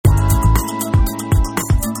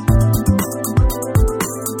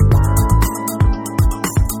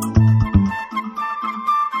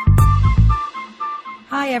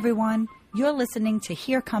everyone. You're listening to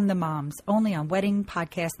Here Come the Moms, only on Wedding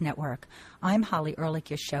Podcast Network. I'm Holly Ehrlich,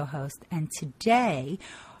 your show host, and today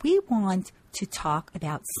we want to talk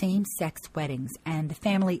about same-sex weddings and the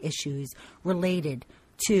family issues related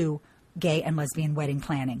to gay and lesbian wedding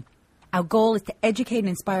planning. Our goal is to educate and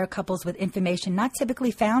inspire couples with information not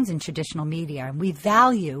typically found in traditional media, and we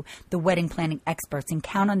value the wedding planning experts and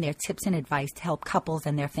count on their tips and advice to help couples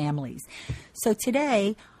and their families. So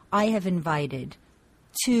today, I have invited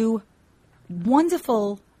two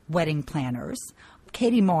wonderful wedding planners,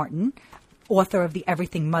 Katie Martin, author of the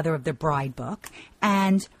Everything Mother of the Bride book,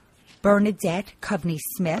 and Bernadette Coveney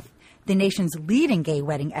Smith, the nation's leading gay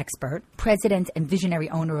wedding expert, president and visionary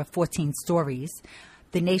owner of 14 Stories,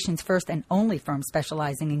 the nation's first and only firm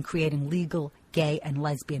specializing in creating legal gay and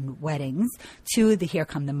lesbian weddings, to the Here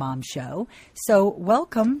Come the Mom show. So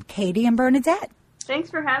welcome, Katie and Bernadette. Thanks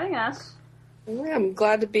for having us. I'm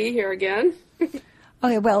glad to be here again.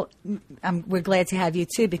 Okay, well, we're glad to have you,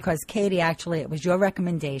 too, because, Katie, actually, it was your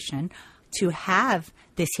recommendation to have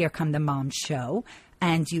this Here Come the Mom show,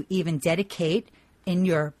 and you even dedicate in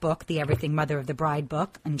your book, The Everything Mother of the Bride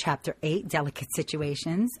book, in Chapter 8, Delicate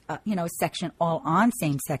Situations, a section all on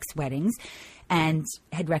same-sex weddings, and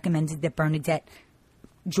had recommended that Bernadette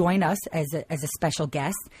join us as a special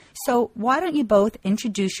guest. So why don't you both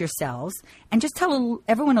introduce yourselves and just tell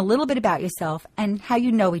everyone a little bit about yourself and how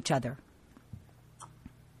you know each other.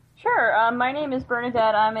 Sure. My name is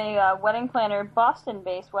Bernadette. I'm a wedding planner,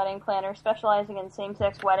 Boston-based wedding planner, specializing in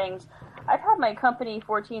same-sex weddings. I've had my company,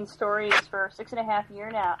 14 Stories, for 6.5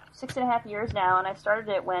 years now, and I started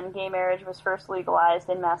it when gay marriage was first legalized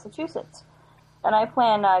in Massachusetts. And I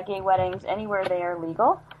plan gay weddings anywhere they are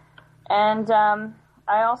legal. And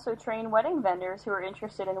I also train wedding vendors who are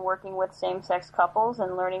interested in working with same-sex couples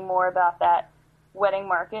and learning more about that wedding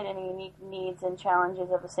market and the unique needs and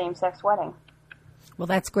challenges of a same-sex wedding. Well,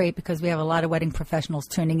 that's great because we have a lot of wedding professionals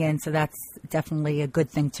tuning in, so that's definitely a good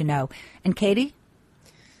thing to know. And Katie?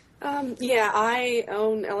 I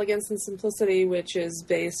own Elegance and Simplicity, which is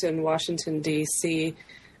based in Washington, D.C.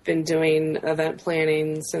 Been doing event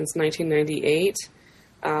planning since 1998,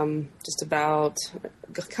 just about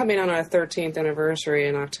coming on our 13th anniversary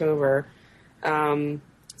in October.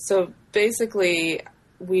 So basically,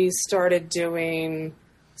 we started doing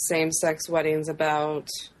same-sex weddings about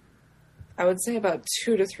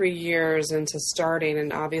 2 to 3 years into starting,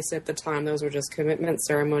 and obviously at the time those were just commitment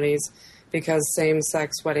ceremonies because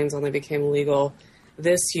same-sex weddings only became legal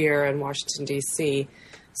this year in Washington, D.C.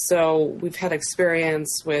 So we've had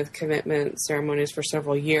experience with commitment ceremonies for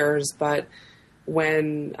several years, but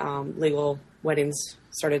when legal weddings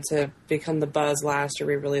started to become the buzz last year,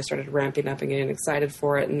 we really started ramping up and getting excited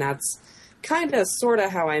for it, and that's kind of sort of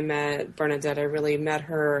how I met Bernadette. I really met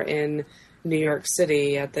her in New York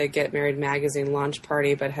City at the Get Married magazine launch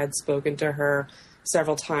party, but had spoken to her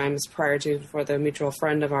several times prior to for the mutual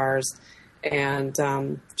friend of ours, and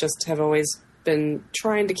just have always been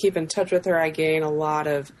trying to keep in touch with her. I gain a lot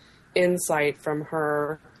of insight from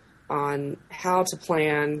her on how to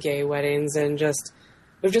plan gay weddings, and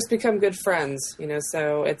we've just become good friends,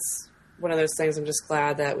 so it's one of those things. I'm just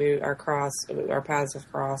glad that our paths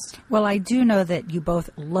have crossed. Well, I do know that you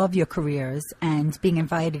both love your careers and being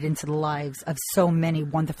invited into the lives of so many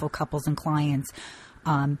wonderful couples and clients,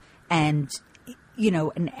 and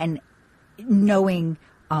knowing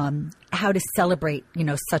how to celebrate,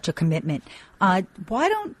 such a commitment. Why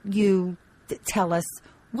don't you tell us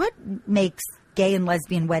what makes gay and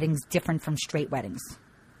lesbian weddings different from straight weddings?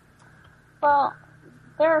 Well,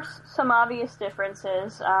 there are some obvious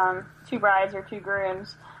differences, two brides or two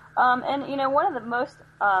grooms. And, one of the most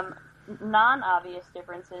non-obvious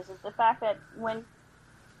differences is the fact that when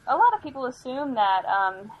a lot of people assume that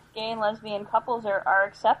gay and lesbian couples are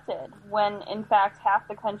accepted, when in fact half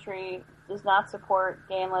the country does not support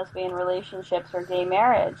gay and lesbian relationships or gay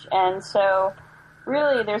marriage. And so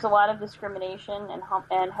really there's a lot of discrimination and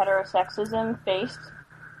heterosexism faced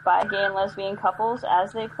by gay and lesbian couples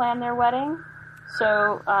as they plan their wedding.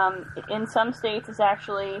 So in some states, it's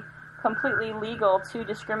actually completely legal to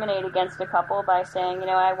discriminate against a couple by saying,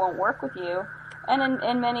 I won't work with you. And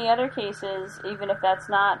in many other cases, even if that's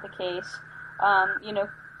not the case,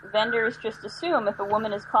 vendors just assume if a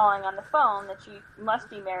woman is calling on the phone that she must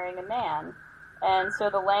be marrying a man. And so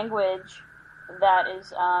the language that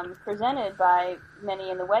is presented by many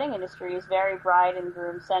in the wedding industry is very bride and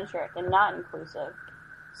groom-centric and not inclusive.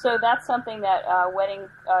 So that's something that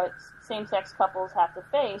same-sex couples have to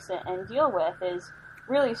face and deal with, is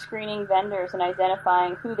really screening vendors and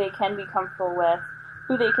identifying who they can be comfortable with,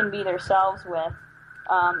 who they can be themselves with,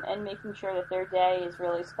 and making sure that their day is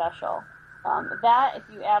really special. If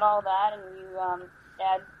you add all that and you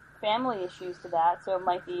add family issues to that. So it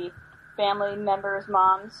might be family members,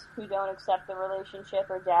 moms who don't accept the relationship,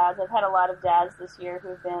 or dads. I've had a lot of dads this year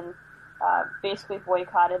who've been basically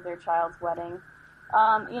boycotted their child's wedding.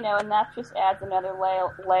 And that just adds another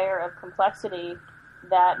layer of complexity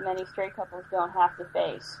that many straight couples don't have to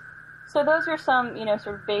face. So those are some,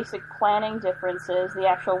 sort of basic planning differences. The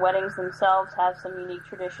actual weddings themselves have some unique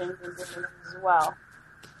traditions and differences as well.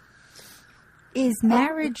 Is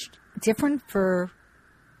marriage different for,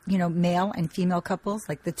 male and female couples,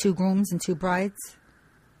 like the two grooms and two brides?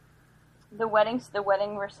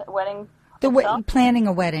 Planning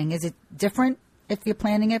a wedding, is it different if you're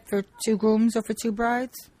planning it for two grooms or for two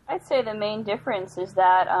brides? I'd say the main difference is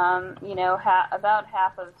that, about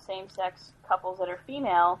half of same-sex couples that are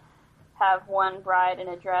female have one bride in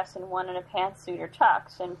a dress and one in a pantsuit or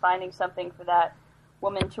tux, and finding something for that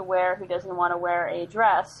woman to wear who doesn't want to wear a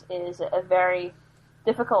dress is a very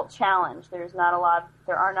difficult challenge. There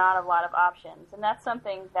are not a lot of options, and that's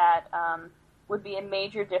something that would be a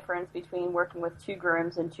major difference between working with two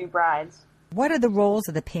grooms and two brides. What are the roles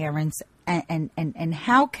of the parents, and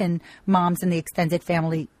how can moms in the extended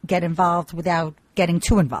family get involved without getting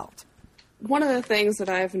too involved? One of the things that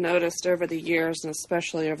I've noticed over the years, and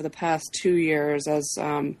especially over the past 2 years, as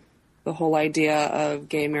the whole idea of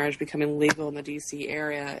gay marriage becoming legal in the D.C.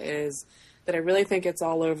 area, is that I really think it's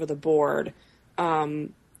all over the board.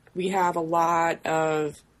 We have a lot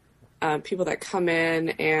of people that come in,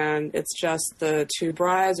 and it's just the two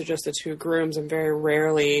brides or just the two grooms, and very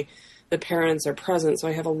rarely the parents are present. So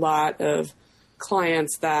I have a lot of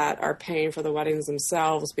clients that are paying for the weddings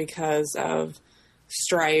themselves because of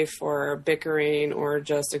strife or bickering or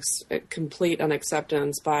just complete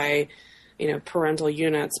unacceptance by, parental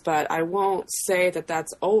units. But I won't say that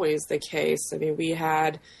that's always the case. I mean, we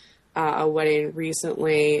had a wedding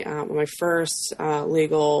recently, my first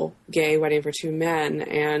legal gay wedding for two men,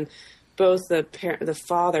 and both the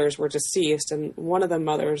fathers were deceased, and one of the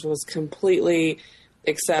mothers was completely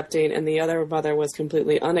accepting and the other mother was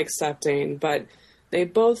completely unaccepting, but they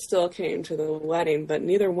both still came to the wedding, but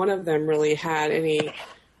neither one of them really had any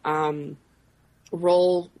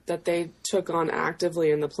role that they took on actively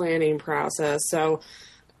in the planning process. So,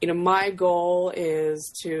 my goal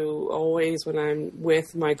is to always, when I'm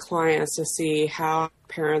with my clients, to see how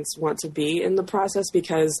parents want to be in the process,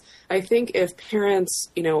 because I think if parents,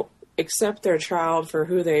 accept their child for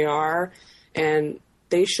who they are, and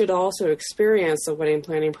they should also experience the wedding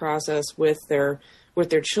planning process with their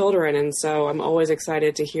children. And so I'm always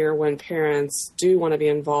excited to hear when parents do want to be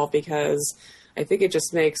involved, because I think it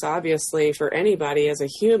just makes, obviously, for anybody as a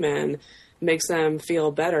human, makes them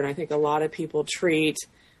feel better. And I think a lot of people treat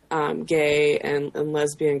gay and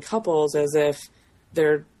lesbian couples as if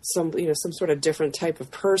they're some sort of different type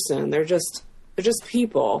of person. They're just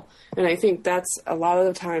people. And I think that's a lot of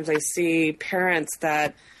the times I see parents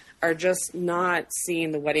that are just not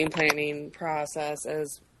seeing the wedding planning process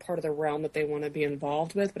as part of the realm that they want to be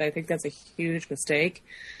involved with. But I think that's a huge mistake.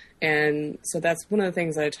 And so that's one of the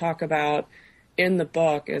things that I talk about in the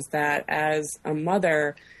book, is that as a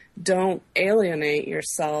mother, don't alienate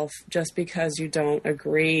yourself just because you don't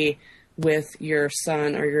agree with your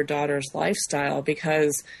son or your daughter's lifestyle,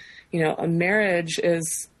 because, a marriage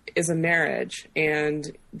is a marriage,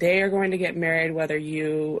 and they are going to get married whether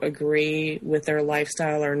you agree with their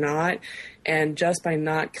lifestyle or not. And just by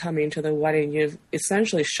not coming to the wedding, you've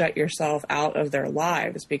essentially shut yourself out of their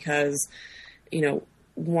lives, because,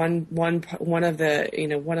 one of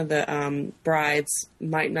the brides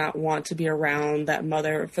might not want to be around that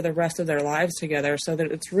mother for the rest of their lives together. So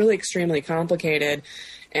that it's really extremely complicated.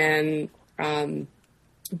 And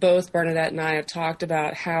both Bernadette and I have talked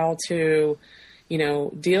about how to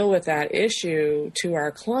deal with that issue to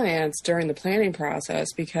our clients during the planning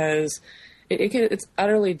process, because it's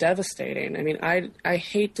utterly devastating. I mean, I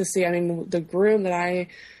hate to see,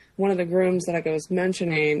 one of the grooms that I was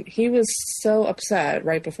mentioning, he was so upset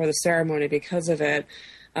right before the ceremony because of it.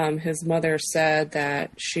 His mother said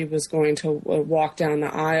that she was going to walk down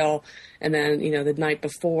the aisle, and then, the night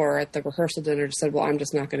before at the rehearsal dinner just said, well, I'm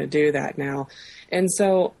just not going to do that now. And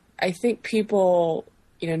so I think people,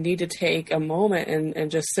 need to take a moment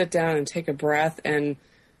and just sit down and take a breath and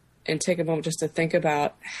take a moment just to think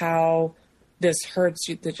about how this hurts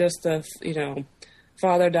you,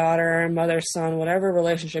 father-daughter, mother-son, whatever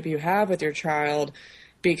relationship you have with your child,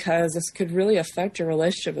 because this could really affect your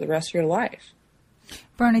relationship for the rest of your life.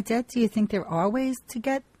 Bernadette, do you think there are ways to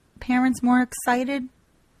get parents more excited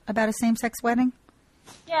about a same-sex wedding?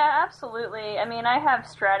 Yeah, absolutely. I mean, I have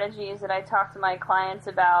strategies that I talk to my clients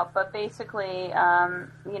about, but basically, I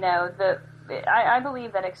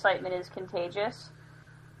believe that excitement is contagious.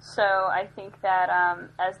 So I think that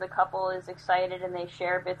as the couple is excited and they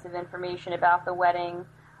share bits of information about the wedding,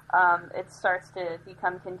 it starts to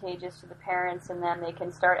become contagious to the parents, and then they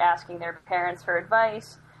can start asking their parents for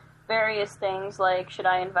advice. Various things like, should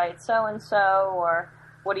I invite so-and-so, or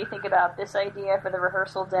what do you think about this idea for the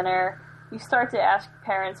rehearsal dinner? You start to ask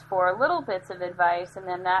parents for little bits of advice, and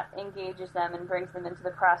then that engages them and brings them into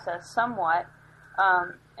the process somewhat.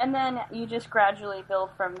 And then you just gradually build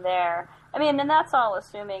from there. I mean, and that's all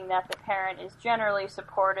assuming that the parent is generally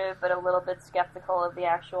supportive but a little bit skeptical of the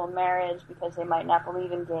actual marriage because they might not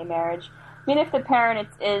believe in gay marriage. I mean, if the parent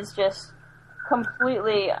is just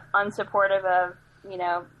completely unsupportive of,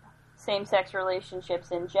 same-sex relationships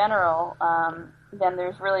in general, then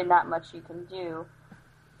there's really not much you can do.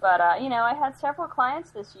 But, I had several clients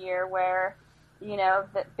this year where,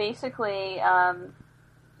 that basically,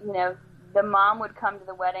 the mom would come to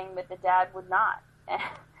the wedding, but the dad would not.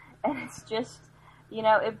 And it's just,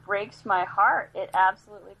 it breaks my heart. It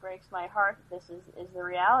absolutely breaks my heart that this is the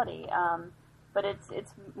reality. But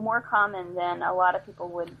it's more common than a lot of people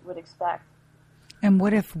would expect. And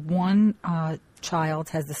what if one child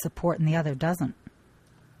has the support and the other doesn't?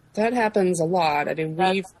 That happens a lot.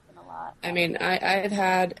 I mean, I've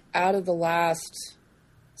had, out of the last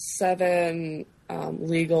 7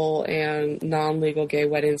 legal and non-legal gay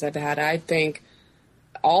weddings I've had, I think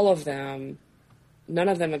all of them, none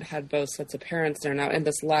of them have had both sets of parents there. Now, in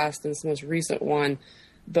this most recent one,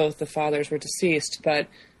 both the fathers were deceased, but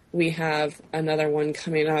we have another one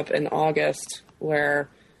coming up in August where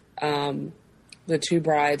the 2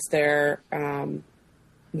 brides there,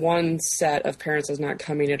 one set of parents is not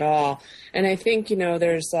coming at all. And I think,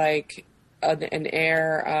 there's like an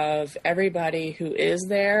air of everybody who is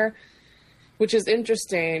there, which is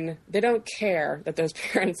interesting. They don't care that those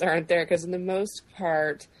parents aren't there because, in the most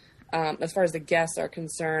part, as far as the guests are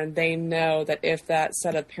concerned, they know that if that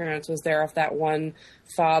set of parents was there, if that one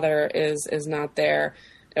father is not there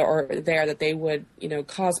or there, that they would,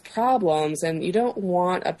 cause problems. And you don't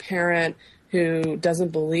want a parent who doesn't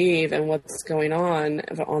believe in what's going on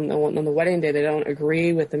the wedding day. They don't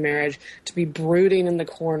agree with the marriage to be brooding in the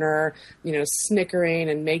corner, snickering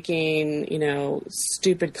and making,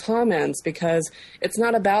 stupid comments, because it's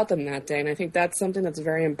not about them that day. And I think that's something that's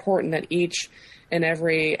very important, that each and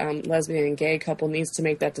every lesbian and gay couple needs to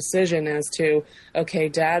make that decision as to, okay,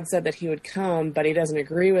 dad said that he would come, but he doesn't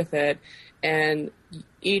agree with it. And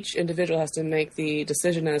each individual has to make the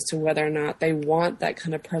decision as to whether or not they want that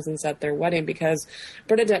kind of presence at their wedding. Because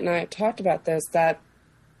Bernadette and I have talked about this, that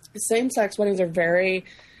same-sex weddings are very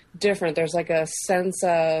different. There's like a sense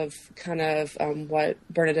of kind of what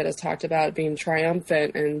Bernadette has talked about, being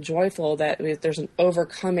triumphant and joyful, that there's an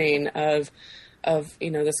overcoming of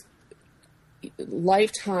this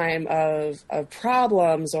lifetime of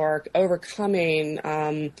problems, or overcoming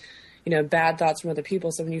bad thoughts from other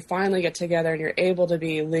people. So when you finally get together and you're able to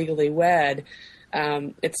be legally wed,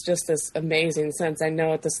 it's just this amazing sense. I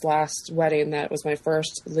know at this last wedding that was my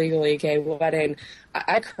first legally gay wedding,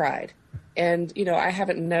 I cried. And, I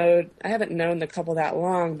haven't known the couple that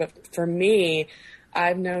long, but for me,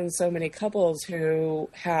 I've known so many couples who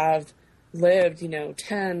have lived,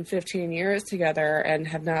 10, 15 years together and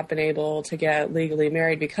have not been able to get legally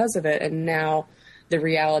married because of it. And now the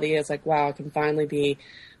reality is like, wow, I can finally be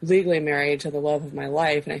legally married to the love of my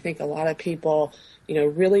life. And I think a lot of people,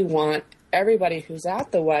 really want everybody who's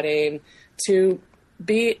at the wedding to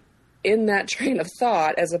be in that train of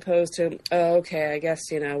thought, as opposed to, oh, okay, I guess,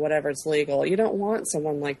 whatever, it's legal. You don't want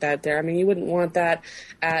someone like that there. I mean, you wouldn't want that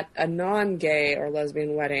at a non-gay or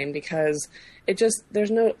lesbian wedding, because it just, there's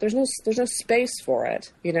no space for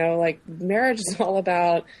it. Like, marriage is all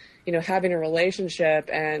about, having a relationship,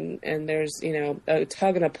 and there's, a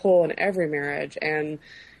tug and a pull in every marriage. And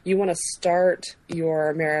you want to start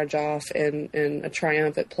your marriage off in a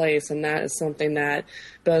triumphant place. And that is something that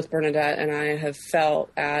both Bernadette and I have felt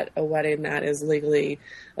at a wedding that is a legally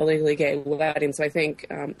gay wedding. So I think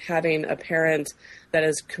having a parent that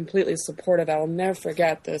is completely supportive, I'll never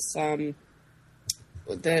forget this, the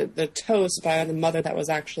toast by the mother that was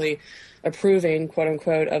actually approving, quote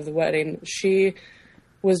unquote, of the wedding. She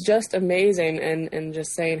was just amazing, and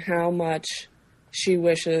just saying how much she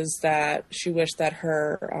wished that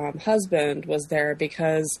her husband was there,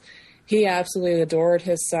 because he absolutely adored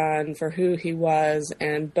his son for who he was,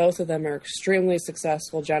 and both of them are extremely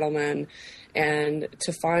successful gentlemen, and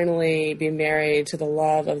to finally be married to the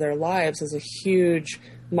love of their lives is a huge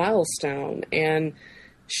milestone. And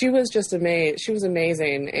she was just amazed. She was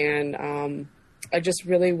amazing, and I just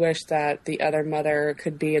really wish that the other mother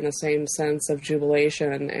could be in the same sense of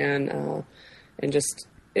jubilation, and just,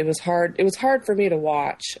 it was hard for me to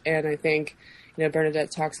watch. And I think,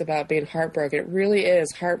 Bernadette talks about being heartbroken. It really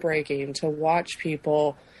is heartbreaking to watch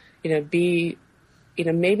people, be,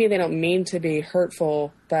 maybe they don't mean to be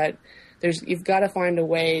hurtful, but you've got to find a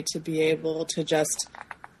way to be able to just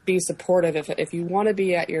be supportive. If you want to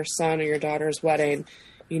be at your son or your daughter's wedding,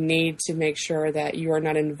 you need to make sure that you are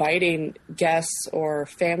not inviting guests or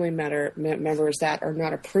family members that are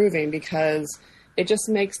not approving, because it just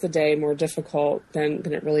makes the day more difficult than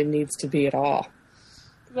it really needs to be at all.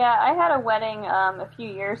 Yeah, I had a wedding a few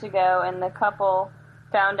years ago, and the couple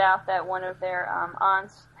found out that one of their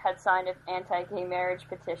aunts had signed an anti-gay marriage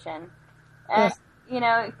petition. And,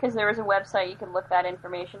 because there was a website, you could look that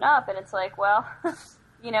information up, and it's like, well,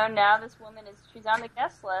 now this woman she's on the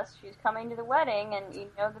guest list, she's coming to the wedding, and you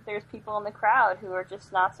know that there's people in the crowd who are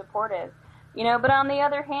just not supportive. But on the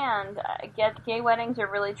other hand, gay weddings are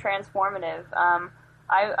really transformative.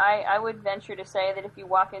 I would venture to say that if you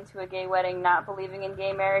walk into a gay wedding not believing in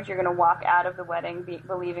gay marriage, you're going to walk out of the wedding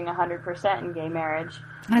believing 100% in gay marriage.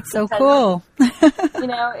 That's so cool.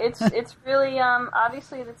 It's really,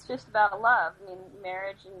 obviously it's just about love. I mean,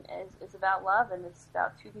 marriage is about love, and it's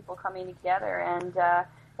about two people coming together.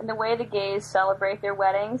 And the way the gays celebrate their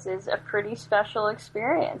weddings is a pretty special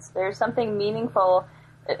experience. There's something meaningful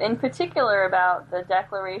in particular about the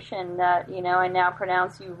declaration that, I now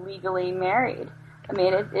pronounce you legally married. I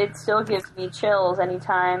mean, it still gives me chills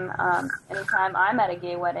anytime I'm at a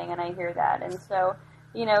gay wedding and I hear that. And so,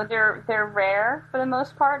 they're rare for the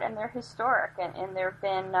most part, and they're historic. And there have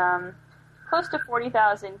been close to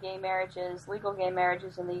 40,000 legal gay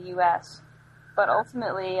marriages in the U.S. But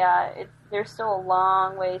ultimately, there's still a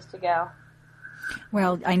long ways to go.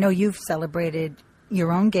 Well, I know you've celebrated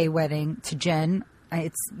your own gay wedding to Jen.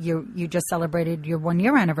 You just celebrated your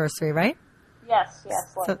 1-year anniversary, right? Yes,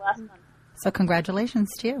 last month. So congratulations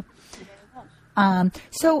to you. Thank you very much.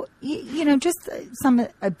 So, just some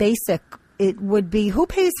basic, it would be who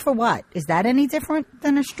pays for what? Is that any different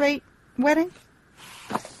than a straight wedding?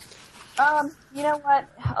 You know what?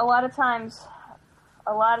 A lot of times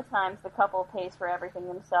the couple pays for everything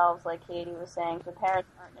themselves, like Katie was saying. The parents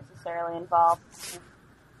aren't necessarily involved.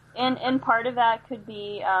 And part of that could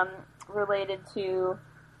be related to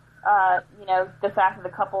the fact that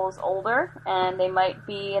the couple is older and they might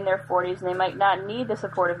be in their 40s and they might not need the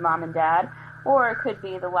support of mom and dad, or it could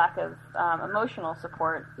be the lack of emotional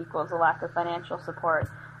support equals the lack of financial support.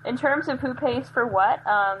 In terms of who pays for what,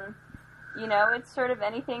 it's sort of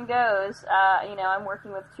anything goes. I'm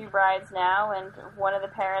working with 2 brides now, and one of the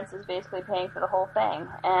parents is basically paying for the whole thing,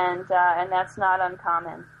 and that's not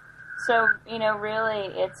uncommon. So, really,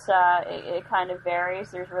 it kind of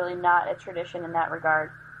varies. There's really not a tradition in that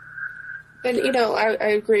regard. And, I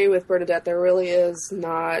agree with Bernadette. There really is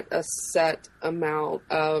not a set amount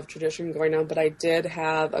of tradition going on, but I did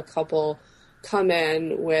have a couple come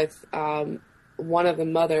in with one of the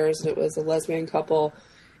mothers. It was a lesbian couple,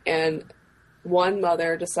 and one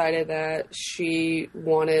mother decided that she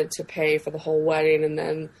wanted to pay for the whole wedding, and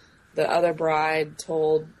then the other bride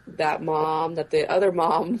told that mom that the other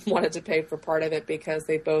mom wanted to pay for part of it, because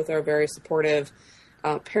they both are very supportive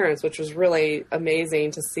parents, which was really amazing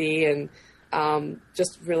to see, and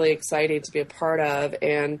just really exciting to be a part of.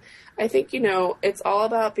 And I think, it's all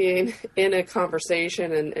about being in a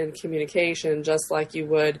conversation and communication, just like you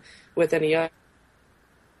would with any other.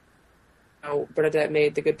 Bernadette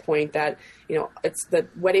made the good point that, it's the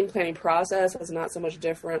wedding planning process is not so much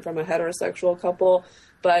different from a heterosexual couple,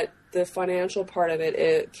 but the financial part of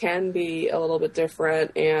it can be a little bit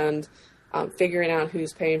different, and figuring out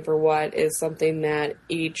who's paying for what is something that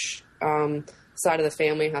each side of the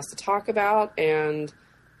family has to talk about.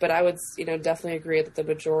 But I would, definitely agree that the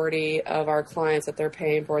majority of our clients, that they're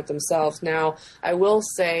paying for it themselves. Now, I will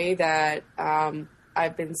say that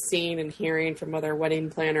I've been seeing and hearing from other wedding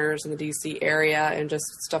planners in the D.C. area, and just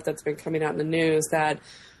stuff that's been coming out in the news, that,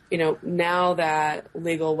 now that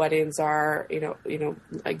legal weddings are,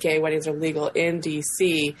 gay weddings are legal in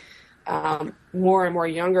D.C., more and more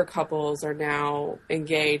younger couples are now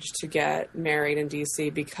engaged to get married in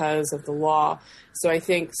D.C. because of the law. So I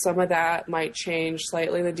think some of that might change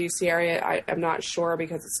slightly in the D.C. area. I'm not sure,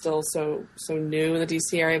 because it's still so new in the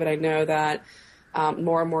D.C. area, but I know that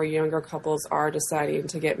more and more younger couples are deciding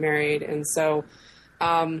to get married. And so,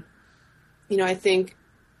 I think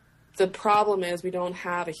the problem is we don't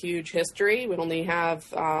have a huge history. We only have,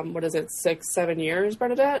 6-7 years,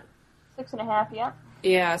 Bernadette? 6.5, yeah.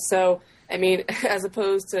 Yeah, so, as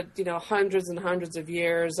opposed to, hundreds and hundreds of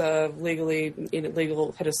years of legal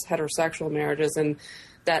heterosexual marriages, and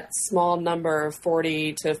that small number of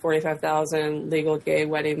 40 to 45,000 legal gay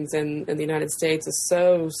weddings in the United States is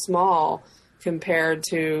so small compared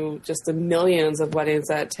to just the millions of weddings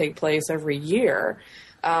that take place every year.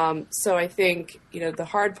 So I think, the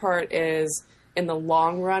hard part is in the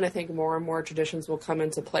long run, I think more and more traditions will come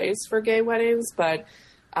into place for gay weddings, but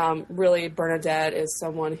really Bernadette is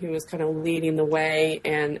someone who is kind of leading the way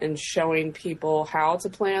and showing people how to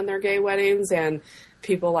plan their gay weddings, and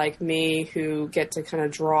people like me who get to kind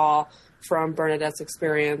of draw from Bernadette's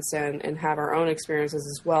experience and have our own experiences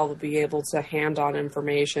as well, will be able to hand on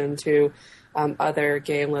information to other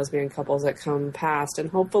gay and lesbian couples that come past. And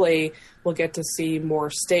hopefully we'll get to see more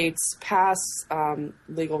states pass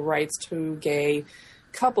legal rights to gay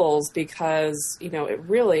couples, because, it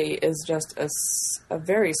really is just a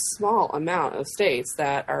very small amount of states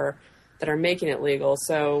that are making it legal.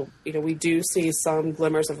 So, we do see some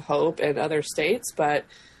glimmers of hope in other states, but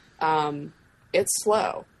it's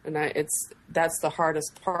slow. And that's the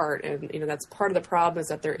hardest part. And, that's part of the problem, is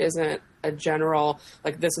that there isn't a general,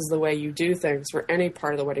 this is the way you do things for any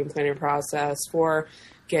part of the wedding planning process for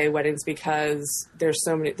gay weddings, because there's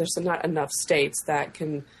not enough states that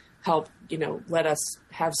can help, let us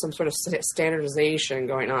have some sort of standardization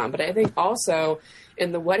going on. But I think also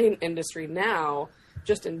in the wedding industry now,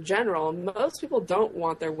 just in general, most people don't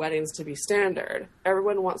want their weddings to be standard.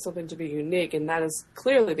 Everyone wants something to be unique. And that is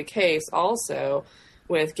clearly the case also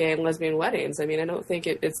with gay and lesbian weddings. I mean, I don't think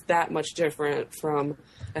it's that much different from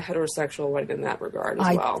a heterosexual wedding in that regard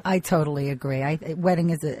as well. I totally agree. Wedding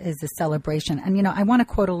is a celebration. And, I want to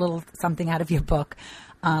quote a little something out of your book,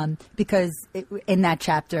 because in that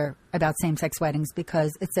chapter about same-sex weddings,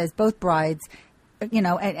 because it says both brides,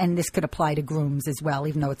 and this could apply to grooms as well,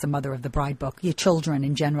 even though it's a mother of the bride book, your children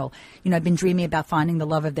in general, have been dreaming about finding the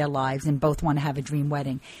love of their lives, and both want to have a dream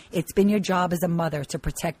wedding. It's been your job as a mother to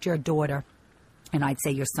protect your daughter, and I'd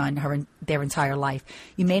say your son, their entire life.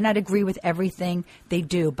 You may not agree with everything they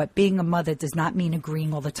do, but being a mother does not mean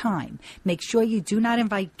agreeing all the time. Make sure you do not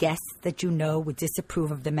invite guests that would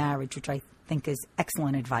disapprove of the marriage, which I think is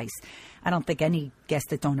excellent advice. I don't think any guest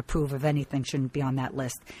that don't approve of anything shouldn't be on that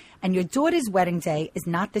list. And your daughter's wedding day is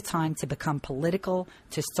not the time to become political,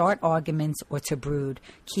 to start arguments, or to brood.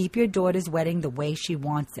 Keep your daughter's wedding the way she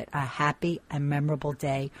wants it, a happy and memorable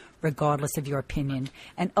day, regardless of your opinion.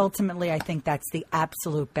 And ultimately, I think that's the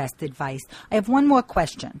absolute best advice. I have one more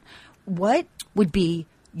question. What would be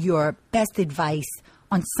your best advice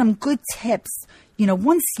on some good tips,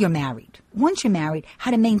 once you're married,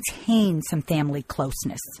 how to maintain some family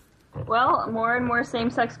closeness? Well, more and more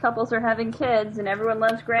same-sex couples are having kids, and everyone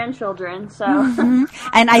loves grandchildren. So,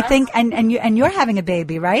 and I think, and you're having a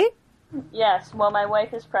baby, right? Yes. Well, my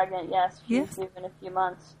wife is pregnant. Yes, she's due in a few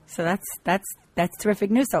months. So that's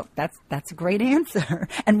terrific news. So that's a great answer.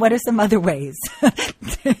 And what are some other ways? Well,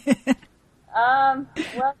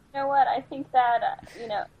 you know what? I think that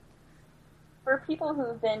for people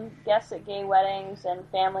who've been guests at gay weddings and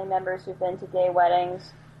family members who've been to gay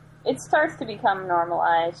weddings, it starts to become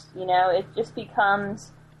normalized. It just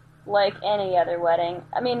becomes like any other wedding.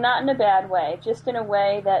 I mean, not in a bad way, just in a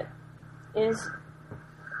way that is,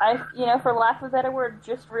 for lack of a better word,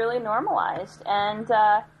 just really normalized. And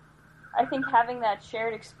I think having that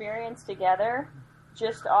shared experience together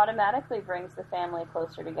just automatically brings the family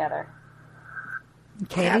closer together.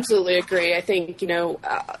 I absolutely agree. I think,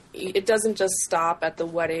 it doesn't just stop at the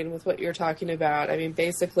wedding with what you're talking about. I mean,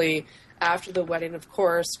 basically, after the wedding, of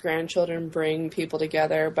course, grandchildren bring people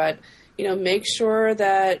together, but, make sure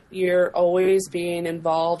that you're always being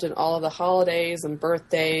involved in all of the holidays and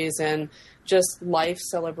birthdays and just life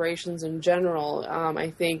celebrations in general. I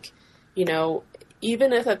think,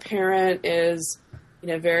 even if a parent is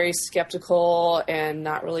very skeptical and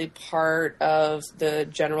not really part of the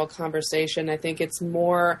general conversation, I think it's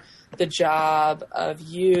more the job of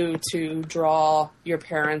you to draw your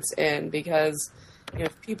parents in, because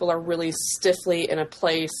if people are really stiffly in a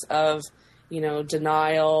place of,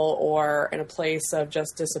 denial or in a place of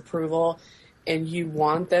just disapproval, and you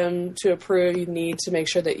want them to approve, you need to make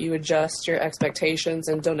sure that you adjust your expectations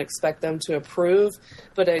and don't expect them to approve,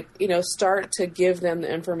 but, start to give them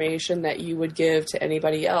the information that you would give to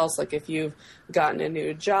anybody else. Like if you've gotten a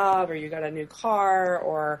new job or you got a new car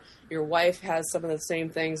or your wife has some of the same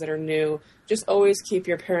things that are new, just always keep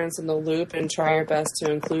your parents in the loop and try your best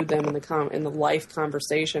to include them in the life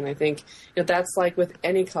conversation. I think, that's like with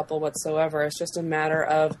any couple whatsoever. It's just a matter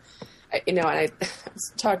of, and I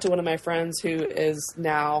talked to one of my friends who is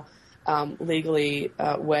now legally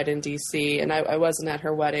wed in D.C., and I wasn't at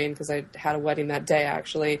her wedding because I had a wedding that day,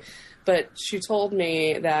 actually. But she told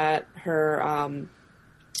me that her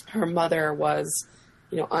mother was,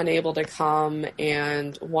 unable to come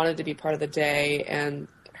and wanted to be part of the day, and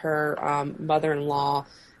her mother-in-law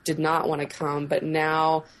did not want to come. But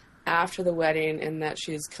now after the wedding and that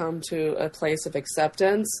she's come to a place of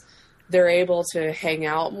acceptance, they're able to hang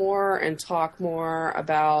out more and talk more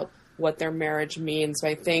about what their marriage means. So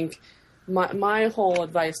I think my whole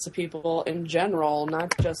advice to people in general,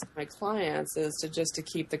 not just my clients, is to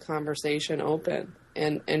keep the conversation open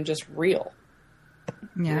and just real.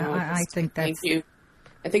 Yeah, I think that's...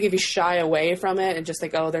 I think if you shy away from it and just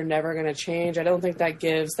think, oh, they're never going to change, I don't think that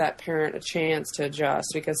gives that parent a chance to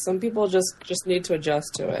adjust, because some people just need to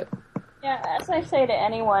adjust to it. Yeah, as I say to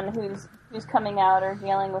anyone who's coming out or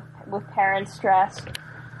dealing with parent stress,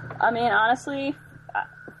 I mean, honestly,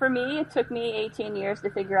 for me, it took me 18 years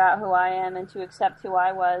to figure out who I am and to accept who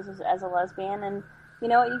I was as a lesbian. And, you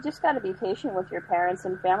know, you just got to be patient with your parents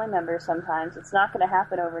and family members sometimes. It's not going to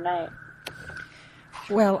happen overnight.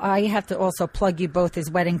 Well, I have to also plug you both as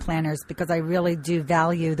wedding planners, because I really do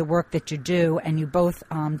value the work that you do, and you both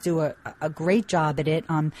do a great job at it.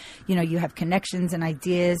 You know, you have connections and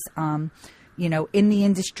ideas, you know, in the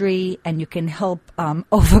industry, and you can help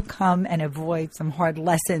overcome and avoid some hard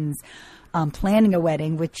lessons planning a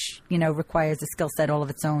wedding, which, you know, requires a skill set all of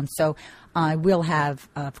its own. So I will have,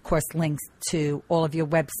 of course, links to all of your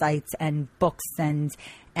websites and books and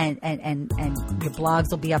your blogs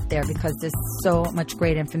will be up there, because there's so much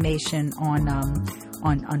great information on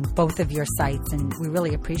both of your sites, and we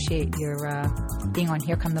really appreciate your being on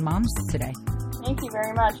Here Come the Moms today. Thank you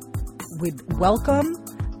very much. We'd welcome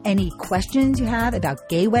any questions you have about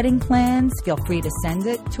gay wedding plans. Feel free to send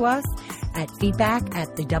it to us at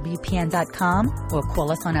feedback@thewpn.com or call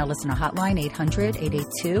us on our listener hotline,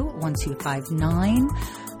 800-882-1259.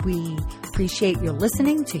 We appreciate your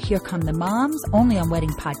listening to Here Come the Moms, only on Wedding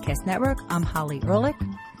Podcast Network. I'm Holly Ehrlich.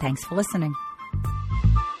 Thanks for listening.